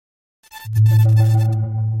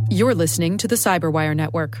You're listening to the Cyberwire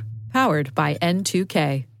Network, powered by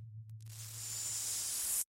N2K.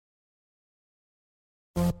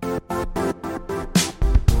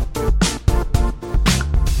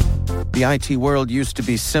 The IT world used to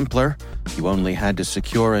be simpler. You only had to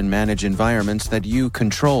secure and manage environments that you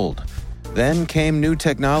controlled. Then came new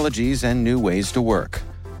technologies and new ways to work.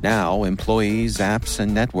 Now, employees, apps,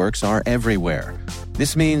 and networks are everywhere.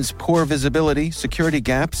 This means poor visibility, security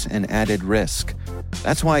gaps, and added risk.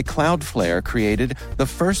 That's why Cloudflare created the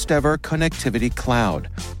first-ever connectivity cloud.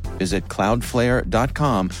 Visit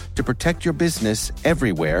cloudflare.com to protect your business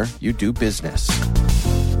everywhere you do business.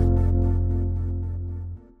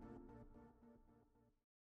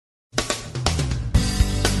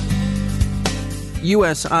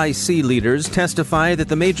 USIC leaders testify that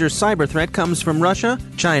the major cyber threat comes from Russia,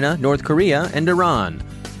 China, North Korea, and Iran.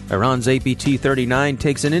 Iran's APT-39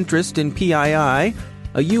 takes an interest in PII. A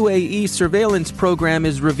UAE surveillance program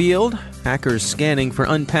is revealed. Hackers scanning for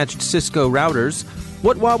unpatched Cisco routers.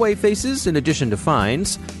 What Huawei faces in addition to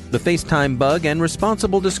fines. The FaceTime bug and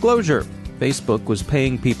responsible disclosure. Facebook was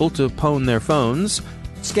paying people to pwn their phones.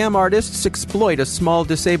 Scam artists exploit a small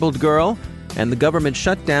disabled girl. And the government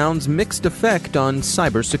shutdown's mixed effect on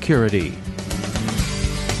cybersecurity.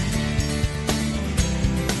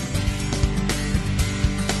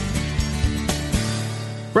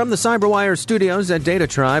 From the Cyberwire studios at Data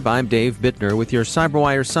Tribe, I'm Dave Bittner with your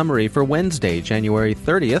Cyberwire summary for Wednesday, January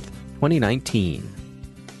 30th, 2019.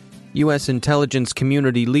 U.S. intelligence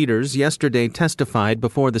community leaders yesterday testified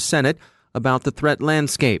before the Senate about the threat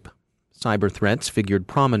landscape. Cyber threats figured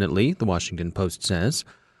prominently, the Washington Post says.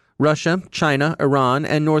 Russia, China, Iran,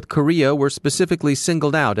 and North Korea were specifically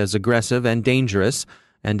singled out as aggressive and dangerous,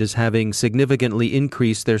 and as having significantly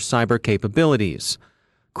increased their cyber capabilities.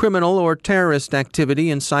 Criminal or terrorist activity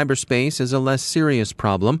in cyberspace is a less serious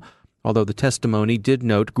problem, although the testimony did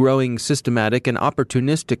note growing systematic and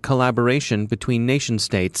opportunistic collaboration between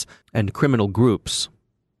nation-states and criminal groups.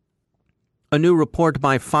 A new report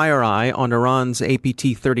by FireEye on Iran's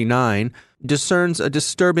APT-39 discerns a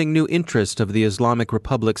disturbing new interest of the Islamic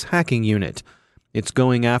Republic's hacking unit. It's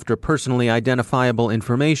going after personally identifiable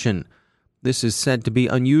information. This is said to be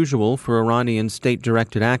unusual for Iranian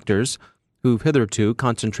state-directed actors, who've hitherto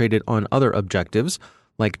concentrated on other objectives,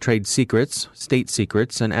 like trade secrets, state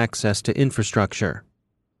secrets, and access to infrastructure.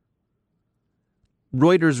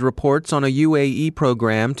 Reuters reports on a UAE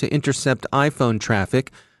program to intercept iPhone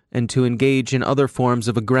traffic and to engage in other forms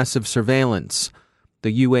of aggressive surveillance.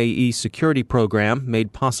 The UAE security program,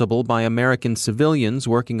 made possible by American civilians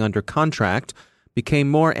working under contract, became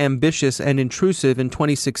more ambitious and intrusive in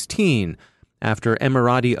 2016 after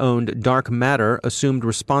Emirati-owned Dark Matter assumed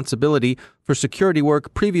responsibility for security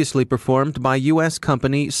work previously performed by U.S.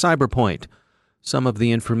 company Cyberpoint. Some of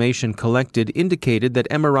the information collected indicated that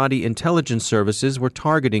Emirati intelligence services were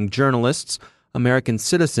targeting journalists, American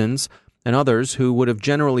citizens, and others who would have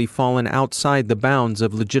generally fallen outside the bounds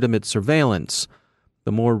of legitimate surveillance.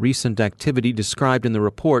 The more recent activity described in the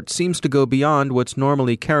report seems to go beyond what's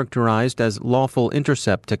normally characterized as lawful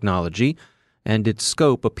intercept technology, and its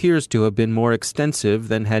scope appears to have been more extensive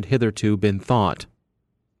than had hitherto been thought.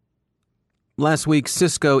 Last week,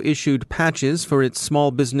 Cisco issued patches for its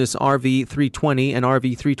small business RV320 and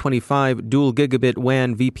RV325 dual gigabit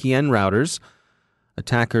WAN VPN routers.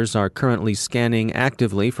 Attackers are currently scanning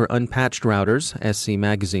actively for unpatched routers, SC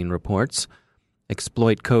Magazine reports.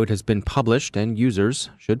 Exploit code has been published and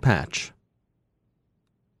users should patch.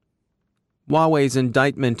 Huawei's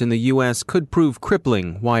indictment in the U.S. could prove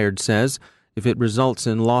crippling, Wired says, if it results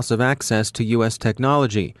in loss of access to U.S.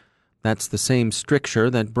 technology. That's the same stricture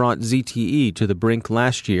that brought ZTE to the brink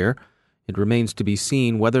last year. It remains to be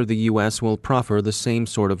seen whether the U.S. will proffer the same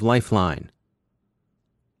sort of lifeline.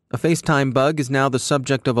 A FaceTime bug is now the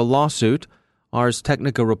subject of a lawsuit. Ars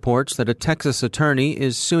Technica reports that a Texas attorney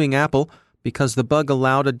is suing Apple because the bug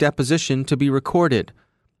allowed a deposition to be recorded.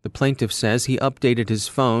 The plaintiff says he updated his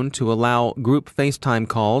phone to allow group FaceTime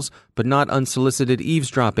calls, but not unsolicited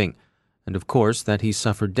eavesdropping, and of course that he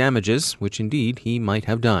suffered damages, which indeed he might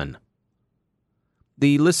have done.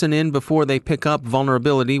 The listen-in before they pick up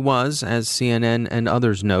vulnerability was, as CNN and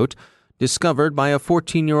others note, discovered by a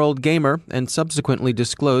 14-year-old gamer and subsequently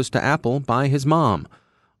disclosed to Apple by his mom.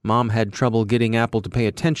 Mom had trouble getting Apple to pay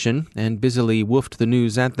attention and busily woofed the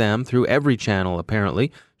news at them through every channel,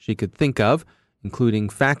 apparently, she could think of, including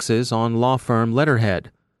faxes on law firm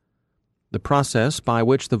letterhead. The process by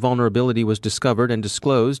which the vulnerability was discovered and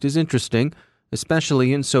disclosed is interesting,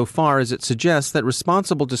 especially insofar as it suggests that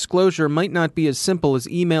responsible disclosure might not be as simple as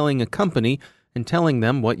emailing a company and telling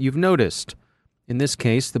them what you've noticed. In this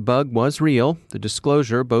case, the bug was real, the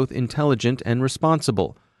disclosure both intelligent and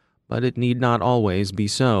responsible, but it need not always be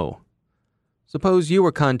so. Suppose you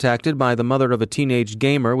were contacted by the mother of a teenage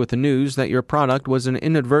gamer with the news that your product was an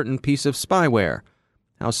inadvertent piece of spyware.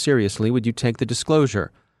 How seriously would you take the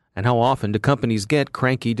disclosure? And how often do companies get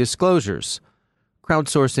cranky disclosures?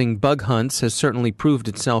 Crowdsourcing bug hunts has certainly proved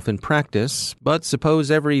itself in practice, but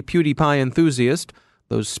suppose every PewDiePie enthusiast,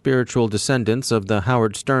 those spiritual descendants of the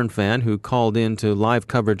Howard Stern fan who called in to live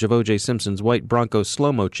coverage of O.J. Simpson's white Bronco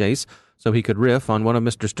slow-mo chase so he could riff on one of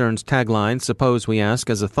Mr. Stern's taglines, suppose, we ask,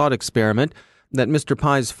 as a thought experiment, that Mr.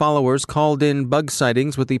 Pie's followers called in bug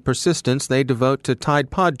sightings with the persistence they devote to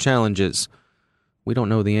Tide Pod challenges. We don't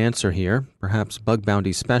know the answer here. Perhaps bug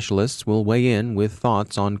bounty specialists will weigh in with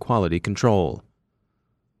thoughts on quality control.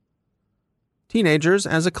 Teenagers,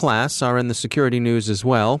 as a class, are in the security news as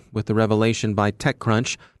well, with the revelation by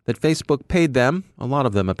TechCrunch that Facebook paid them, a lot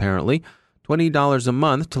of them apparently, $20 a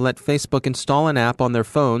month to let Facebook install an app on their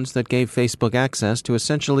phones that gave Facebook access to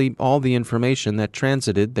essentially all the information that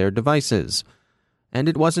transited their devices. And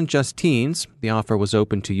it wasn't just teens. The offer was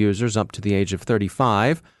open to users up to the age of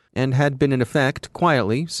 35 and had been in effect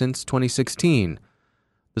quietly since 2016.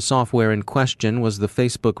 The software in question was the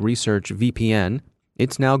Facebook Research VPN.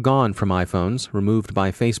 It's now gone from iPhones, removed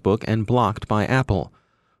by Facebook, and blocked by Apple.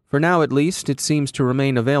 For now, at least, it seems to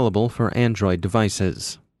remain available for Android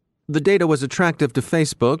devices. The data was attractive to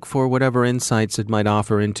Facebook for whatever insights it might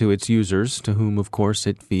offer into its users, to whom, of course,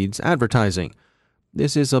 it feeds advertising.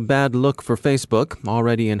 This is a bad look for Facebook,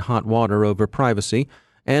 already in hot water over privacy,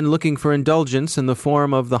 and looking for indulgence in the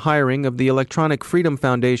form of the hiring of the Electronic Freedom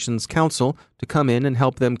Foundation's counsel to come in and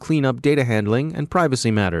help them clean up data handling and privacy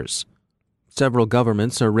matters. Several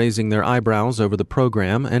governments are raising their eyebrows over the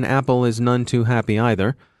program, and Apple is none too happy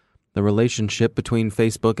either. The relationship between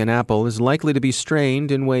Facebook and Apple is likely to be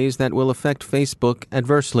strained in ways that will affect Facebook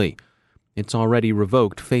adversely. It's already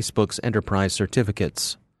revoked Facebook's enterprise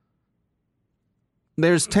certificates.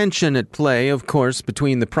 There's tension at play, of course,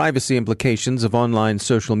 between the privacy implications of online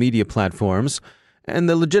social media platforms and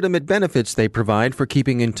the legitimate benefits they provide for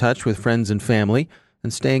keeping in touch with friends and family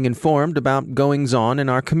and staying informed about goings-on in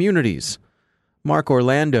our communities. Mark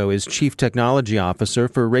Orlando is Chief Technology Officer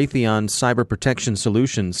for Raytheon Cyber Protection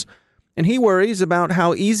Solutions, and he worries about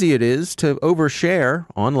how easy it is to overshare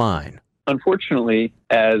online. Unfortunately,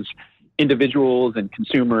 as individuals and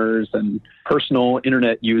consumers and personal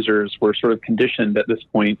internet users, we're sort of conditioned at this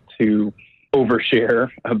point to overshare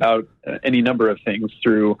about any number of things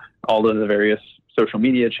through all of the various social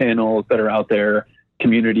media channels that are out there,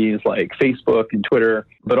 communities like Facebook and Twitter,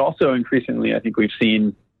 but also increasingly, I think we've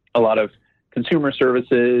seen a lot of consumer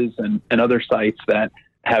services and other sites that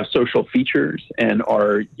have social features and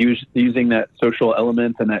are using that social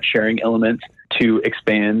element and that sharing element to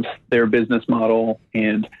expand their business model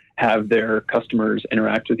and have their customers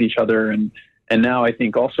interact with each other. And now I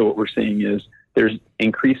think also what we're seeing is there's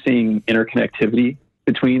increasing interconnectivity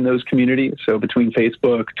between those communities. So between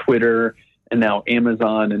Facebook, Twitter, and now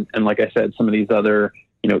Amazon, and like I said, some of these other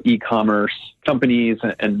e-commerce companies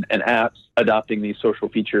and apps adopting these social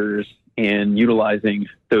features and utilizing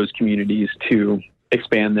those communities to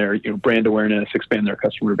expand their brand awareness, expand their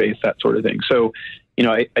customer base, that sort of thing. So,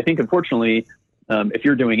 I think unfortunately, if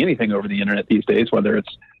you're doing anything over the internet these days, whether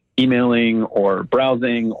it's emailing or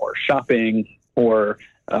browsing or shopping or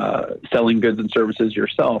selling goods and services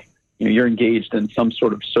yourself, you're engaged in some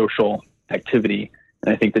sort of social activity.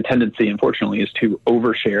 And I think the tendency, unfortunately, is to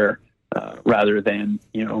overshare rather than,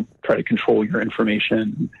 try to control your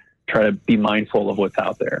information, try to be mindful of what's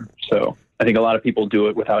out there. So I think a lot of people do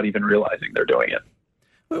it without even realizing they're doing it.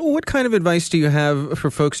 What kind of advice do you have for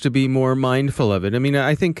folks to be more mindful of it? I mean,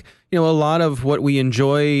 I think, a lot of what we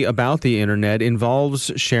enjoy about the internet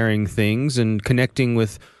involves sharing things and connecting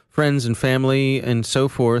with friends and family and so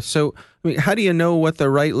forth. So, how do you know what the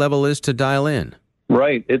right level is to dial in?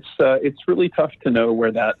 Right. It's really tough to know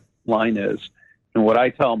where that line is. And what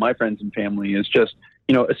I tell my friends and family is just,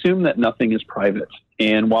 assume that nothing is private.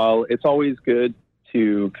 And while it's always good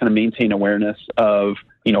to kind of maintain awareness of,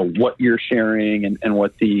 what you're sharing and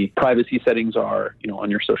what the privacy settings are,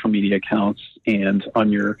 on your social media accounts and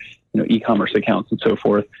on your, e-commerce accounts and so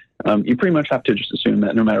forth, you pretty much have to just assume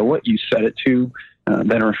that no matter what you set it to,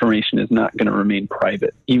 that information is not going to remain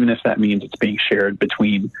private, even if that means it's being shared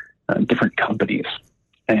between different companies.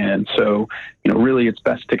 And so, really it's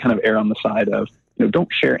best to kind of err on the side of, don't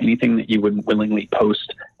share anything that you wouldn't willingly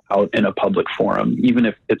post out in a public forum, even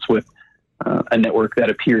if it's with a network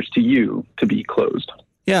that appears to you to be closed.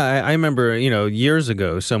 Yeah, I remember, years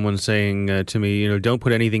ago, someone saying to me, don't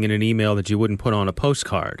put anything in an email that you wouldn't put on a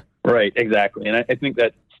postcard. Right, exactly. And I think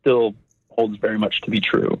that still holds very much to be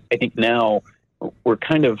true. I think now we're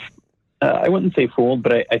kind of, I wouldn't say fooled,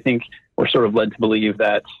 but I think we're sort of led to believe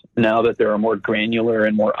that now that there are more granular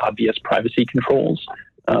and more obvious privacy controls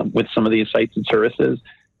with some of these sites and services,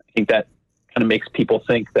 I think that kind of makes people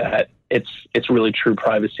think that it's really true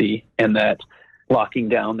privacy, and that locking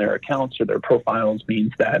down their accounts or their profiles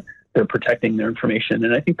means that they're protecting their information.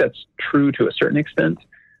 And I think that's true to a certain extent.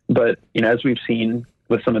 But, as we've seen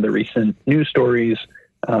with some of the recent news stories,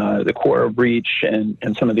 the Quora breach and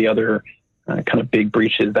some of the other kind of big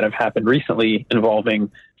breaches that have happened recently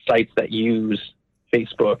involving sites that use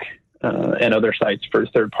Facebook and other sites for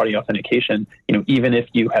third-party authentication, even if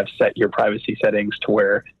you have set your privacy settings to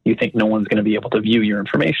where you think no one's going to be able to view your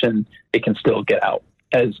information, it can still get out.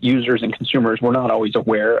 As users and consumers, we're not always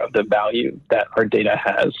aware of the value that our data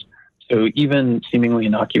has. So even seemingly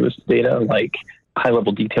innocuous data like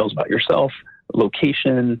high-level details about yourself,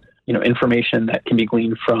 location, information that can be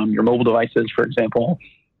gleaned from your mobile devices, for example,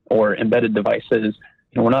 or embedded devices,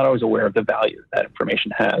 we're not always aware of the value that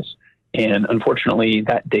information has. And unfortunately,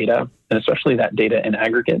 that data, and especially that data in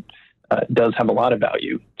aggregate, does have a lot of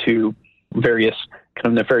value to various kind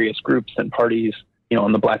of nefarious groups and parties,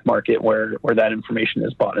 on the black market where that information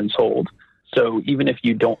is bought and sold. So even if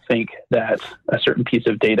you don't think that a certain piece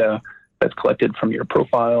of data that's collected from your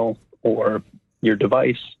profile or your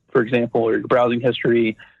device, for example, or your browsing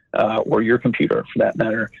history, or your computer for that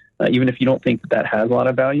matter, even if you don't think that has a lot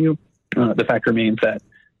of value, the fact remains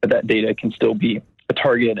that data can still be a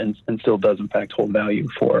target and still does in fact hold value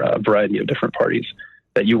for a variety of different parties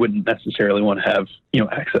that you wouldn't necessarily want to have,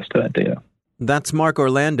 access to that data. That's Mark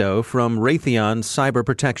Orlando from Raytheon Cyber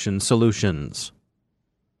Protection Solutions.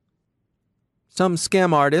 Some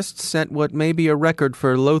scam artists set what may be a record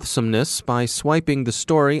for loathsomeness by swiping the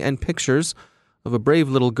story and pictures of a brave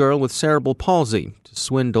little girl with cerebral palsy to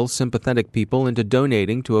swindle sympathetic people into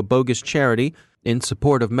donating to a bogus charity in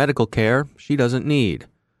support of medical care she doesn't need.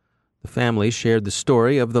 The family shared the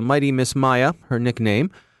story of the Mighty Miss Maya, her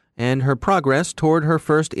nickname, and her progress toward her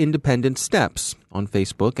first independent steps on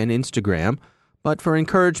Facebook and Instagram, but for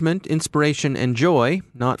encouragement, inspiration, and joy,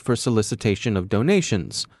 not for solicitation of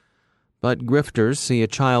donations. But grifters see a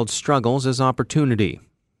child's struggles as opportunity.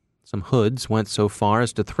 Some hoods went so far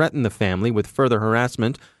as to threaten the family with further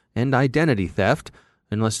harassment and identity theft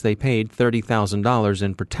unless they paid $30,000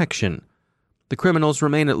 in protection. The criminals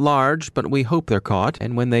remain at large, but we hope they're caught,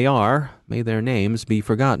 and when they are, may their names be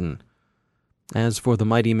forgotten. As for the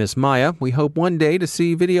Mighty Miss Maya, we hope one day to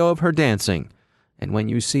see video of her dancing. And when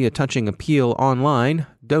you see a touching appeal online,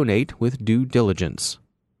 donate with due diligence.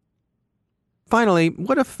 Finally,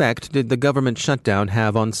 what effect did the government shutdown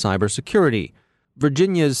have on cybersecurity?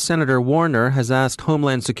 Virginia's Senator Warner has asked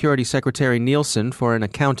Homeland Security Secretary Nielsen for an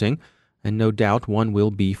accounting, and no doubt one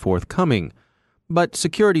will be forthcoming. But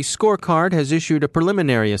Security Scorecard has issued a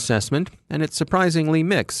preliminary assessment, and it's surprisingly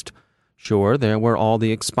mixed. Sure, there were all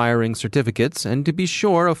the expiring certificates, and to be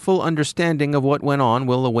sure, a full understanding of what went on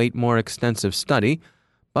will await more extensive study,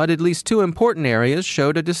 but at least two important areas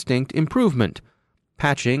showed a distinct improvement.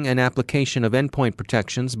 Patching and application of endpoint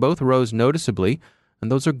protections both rose noticeably,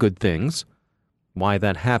 and those are good things. Why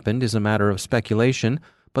that happened is a matter of speculation,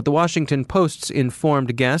 but the Washington Post's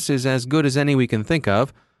informed guess is as good as any we can think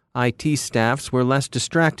of. IT staffs were less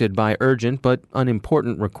distracted by urgent but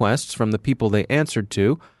unimportant requests from the people they answered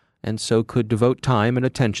to, and so could devote time and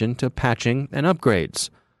attention to patching and upgrades.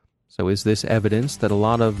 So is this evidence that a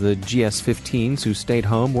lot of the GS-15s who stayed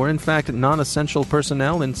home were in fact non-essential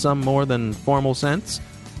personnel in some more than formal sense?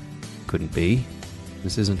 Couldn't be.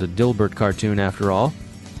 This isn't a Dilbert cartoon after all.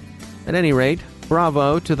 At any rate,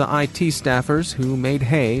 bravo to the IT staffers who made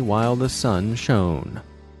hay while the sun shone.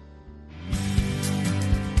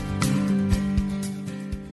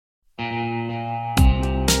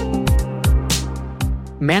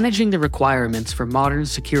 Managing the requirements for modern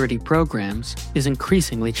security programs is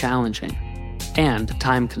increasingly challenging and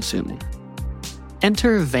time-consuming.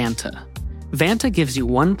 Enter Vanta. Vanta gives you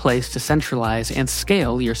one place to centralize and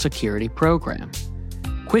scale your security program.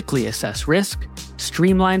 Quickly assess risk,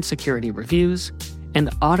 streamline security reviews,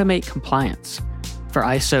 and automate compliance for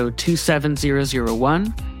ISO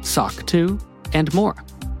 27001, SOC 2, and more.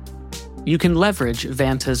 You can leverage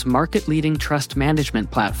Vanta's market-leading trust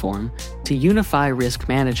management platform to unify risk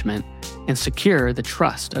management and secure the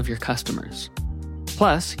trust of your customers.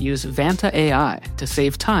 Plus, use Vanta AI to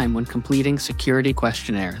save time when completing security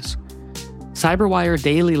questionnaires. CyberWire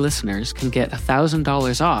Daily listeners can get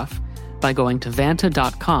 $1,000 off by going to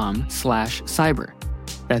vanta.com/cyber.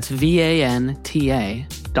 That's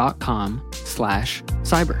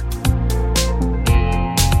VANTA.com/cyber.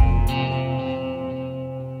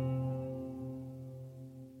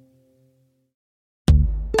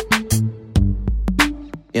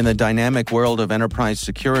 In the dynamic world of enterprise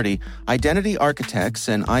security, identity architects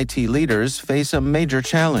and IT leaders face a major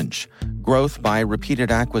challenge. Growth by repeated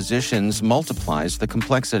acquisitions multiplies the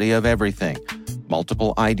complexity of everything.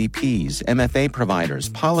 Multiple IDPs, MFA providers,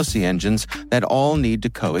 policy engines that all need to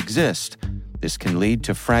coexist. This can lead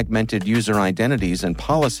to fragmented user identities and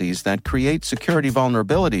policies that create security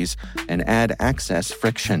vulnerabilities and add access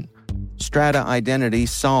friction. Strata Identity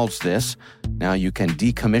solves this. Now you can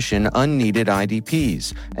decommission unneeded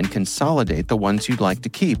IDPs and consolidate the ones you'd like to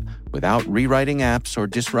keep without rewriting apps or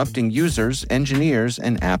disrupting users, engineers,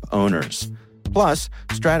 and app owners. Plus,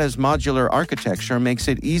 Strata's modular architecture makes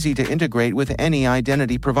it easy to integrate with any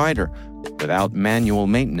identity provider without manual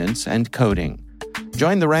maintenance and coding.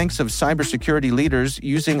 Join the ranks of cybersecurity leaders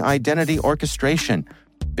using identity orchestration.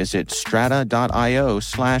 Visit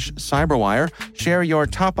strata.io/cyberwire, share your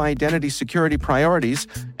top identity security priorities,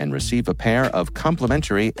 and receive a pair of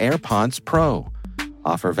complimentary AirPods Pro.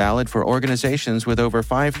 Offer valid for organizations with over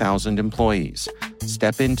 5,000 employees.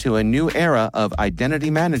 Step into a new era of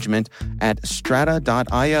identity management at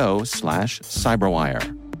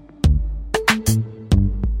strata.io/cyberwire.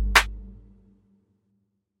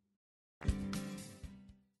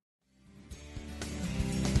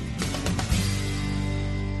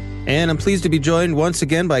 And I'm pleased to be joined once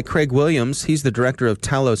again by Craig Williams. He's the director of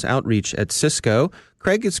Talos Outreach at Cisco.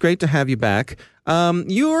 Craig, it's great to have you back.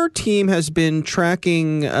 Your team has been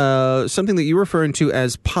tracking something that you're referring to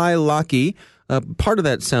as PyLocky. Part of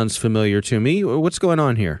that sounds familiar to me. What's going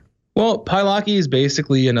on here? Well, PyLocky is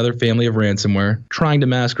basically another family of ransomware trying to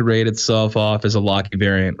masquerade itself off as a Locky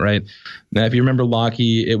variant, right? Now, if you remember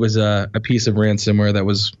Locky, it was a piece of ransomware that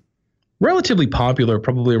was relatively popular,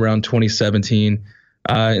 probably around 2017.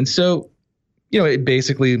 And so, it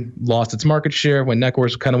basically lost its market share when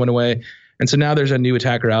NetWars kind of went away. And so now there's a new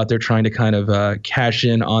attacker out there trying to kind of cash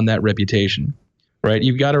in on that reputation, right?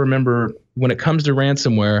 You've got to remember, when it comes to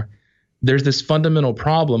ransomware, there's this fundamental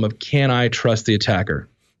problem of, can I trust the attacker?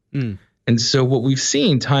 And so what we've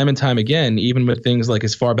seen time and time again, even with things like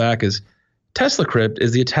as far back as TeslaCrypt,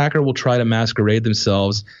 is the attacker will try to masquerade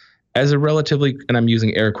themselves as a relatively, and I'm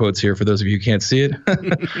using air quotes here for those of you who can't see it,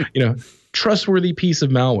 trustworthy piece of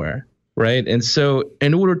malware, right? And so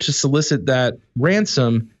in order to solicit that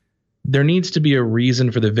ransom, there needs to be a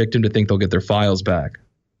reason for the victim to think they'll get their files back,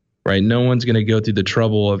 right? No one's going to go through the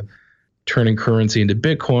trouble of turning currency into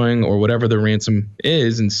Bitcoin or whatever the ransom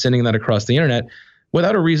is and sending that across the internet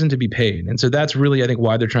without a reason to be paid. And so that's really, I think,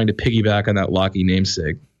 why they're trying to piggyback on that Locky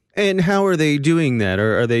namesake. And how are they doing that?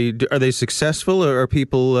 Are they successful, or are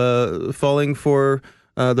people falling for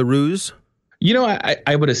the ruse?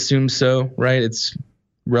 I would assume so, right? It's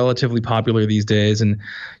relatively popular these days. And,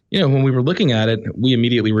 when we were looking at it, we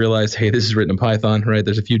immediately realized, hey, this is written in Python, right?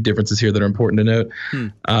 There's a few differences here that are important to note.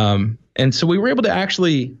 And so we were able to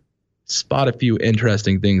actually spot a few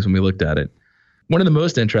interesting things when we looked at it. One of the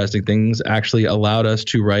most interesting things actually allowed us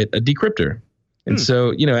to write a decryptor. And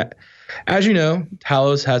so, as you know,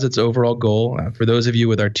 Talos has its overall goal. For those of you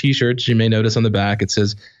with our T-shirts, you may notice on the back it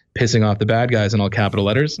says "pissing off the bad guys" in all capital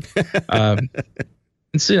letters. And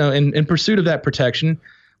so, in pursuit of that protection,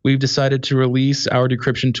 we've decided to release our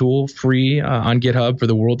decryption tool free on GitHub for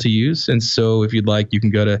the world to use. And so, if you'd like, you can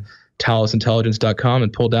go to talosintelligence.com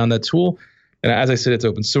and pull down that tool. And as I said, it's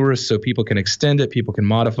open source, so people can extend it, people can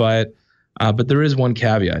modify it. But there is one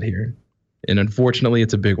caveat here, and unfortunately,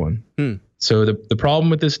 it's a big one. So the problem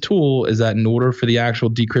with this tool is that in order for the actual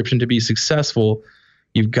decryption to be successful,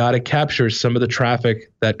 you've got to capture some of the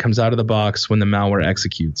traffic that comes out of the box when the malware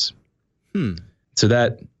executes. So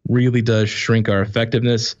that really does shrink our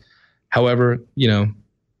effectiveness. However,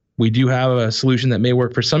 we do have a solution that may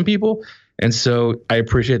work for some people. And so I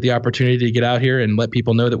appreciate the opportunity to get out here and let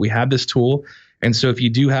people know that we have this tool. And so if you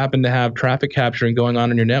do happen to have traffic capturing going on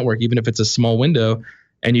in your network, even if it's a small window,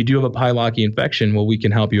 and you do have a PyLocky infection, well, we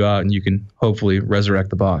can help you out and you can hopefully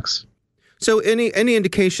resurrect the box. So any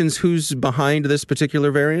indications who's behind this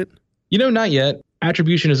particular variant? Not yet.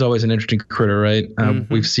 Attribution is always an interesting critter, right?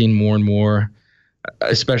 We've seen more and more,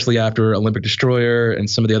 especially after Olympic Destroyer and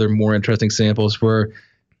some of the other more interesting samples, where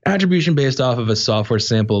attribution based off of a software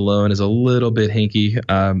sample alone is a little bit hinky.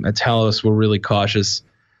 At Talos, we're really cautious.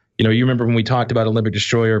 You remember when we talked about Olympic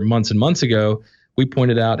Destroyer months and months ago, we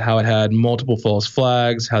pointed out how it had multiple false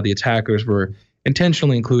flags, how the attackers were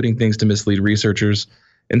intentionally including things to mislead researchers.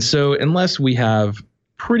 And so unless we have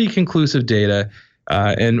pretty conclusive data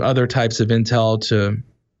and other types of intel to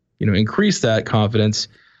increase that confidence,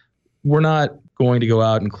 we're not going to go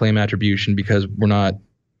out and claim attribution because we're not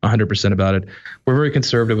 100% about it. We're very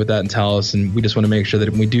conservative with that in Talos, and we just want to make sure that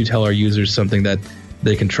when we do tell our users something that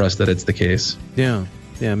they can trust that it's the case. Yeah,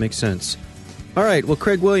 makes sense. All right. Well,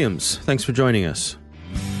 Craig Williams, thanks for joining us.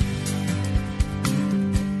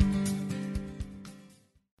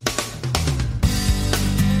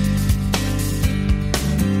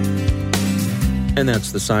 And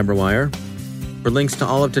that's the Cyberwire. For links to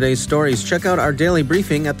all of today's stories, check out our daily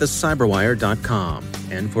briefing at thecyberwire.com.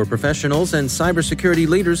 And for professionals and cybersecurity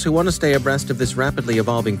leaders who want to stay abreast of this rapidly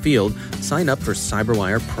evolving field, sign up for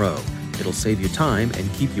Cyberwire Pro. It'll save you time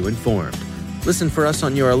and keep you informed. Listen for us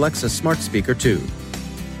on your Alexa smart speaker, too.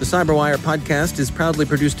 The Cyberwire podcast is proudly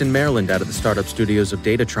produced in Maryland out of the startup studios of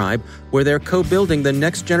Data Tribe, where they're co-building the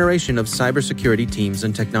next generation of cybersecurity teams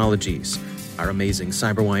and technologies. Our amazing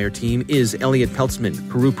Cyberwire team is Elliot Peltzman,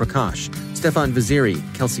 Puru Prakash, Stefan Vaziri,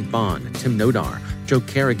 Kelsey Bond, Tim Nodar, Joe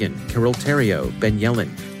Kerrigan, Carol Terrio, Ben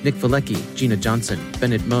Yellen, Nick Valecki, Gina Johnson,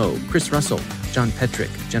 Bennett Moe, Chris Russell, John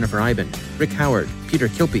Petrick, Jennifer Iben, Rick Howard, Peter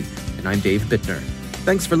Kilpie, and I'm Dave Bittner.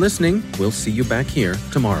 Thanks for listening. We'll see you back here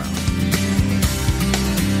tomorrow.